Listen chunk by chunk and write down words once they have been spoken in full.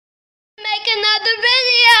make another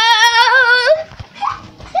video.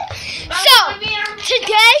 So,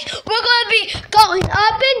 today we're going to be going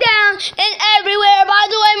up and down and everywhere. By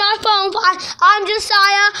the way, my phone's fine. I'm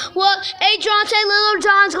Josiah. Well, Adriante Little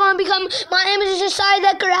John's going to become. My name is Josiah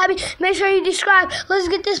Decker. Make sure you subscribe. Let's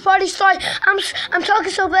get this party started. I'm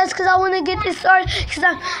talking so fast because I want to get this started.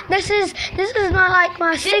 Because this is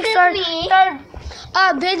my sixth or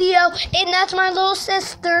third video, and that's my little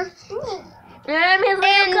sister. And I'm his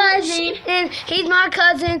little cousin. And he's my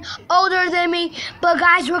cousin, older than me. But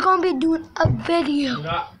guys, we're gonna be doing a video.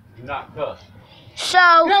 Do not cuss. So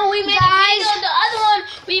No, we made guys, a video. The other one,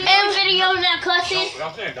 we made a video not cussing.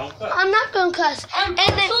 I'm saying don't cuss. I'm not gonna cuss. And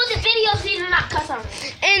then the video season not cuss on.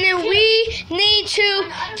 And then we need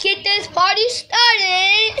to get this party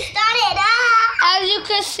started. As you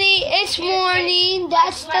can see, it's morning.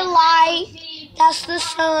 That's the light. That's the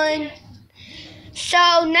sun. So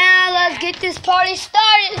now let's get this party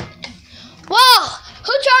started. Whoa!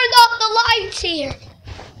 Who turned off the lights here?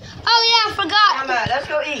 Oh yeah, I forgot. Come on, let's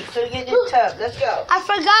go eat so you get this tub. Let's go. I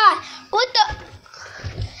forgot. What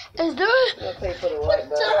the? Is there? We'll pay for the white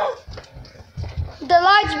button. The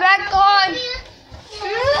lights back on.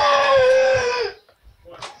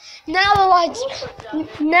 Now the lights.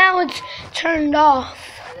 Now it's turned off.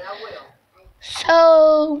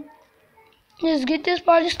 So let's get this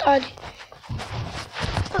party started.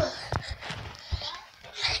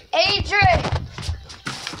 Adrian,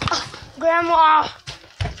 Grandma,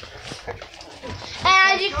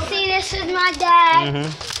 and as you can see, this is my dad.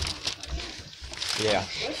 Yeah.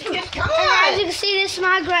 And as you can see, this is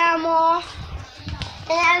my grandma.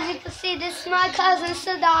 And as you can see, this is my cousin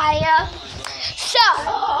Sadaya.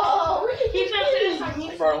 So,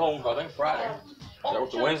 He brought it home, I think Friday. So it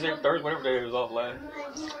was Wednesday, Thursday, whatever day it was off last.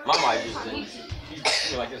 My mic just didn't. She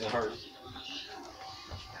feel like this is hers.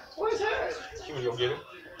 What is hers? She was gonna get it.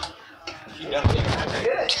 She definitely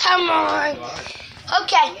come on.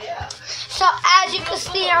 Okay. So, as you can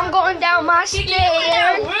see, I'm going down my stairs.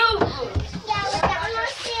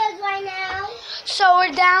 So,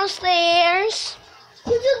 we're downstairs.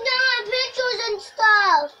 You took down our pictures and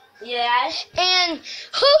stuff. Yeah. And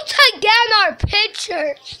who took down our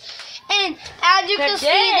pictures? And as you can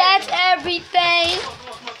see, that's everything.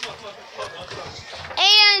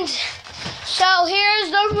 And so here's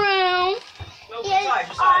the room.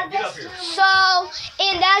 So,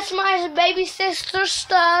 and that's my baby sister's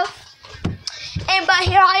stuff. And but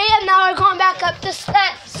here I am now. We're going back up the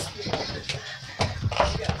steps.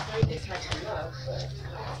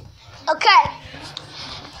 Okay.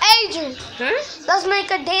 Adrian, let's make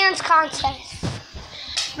a dance contest.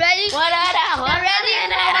 Ready? Now ready?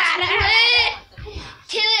 Now watch me whip.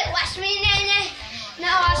 Till it, watch me nay.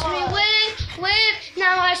 Now watch me whip.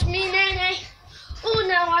 Now watch me nay. Ooh,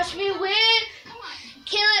 now watch me whip.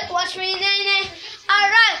 Kill it, watch me nay.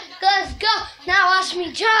 Alright, let's go. Now watch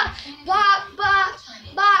me jump. Bop, bop,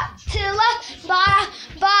 bop. To the left. Bop,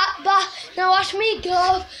 bop, bop. Now watch me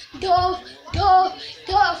dove, dove, dove,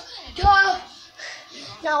 dove, dove.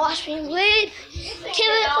 Now watch me whip,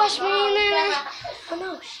 kill it, watch me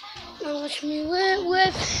now watch me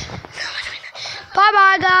whip. Bye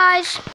bye guys.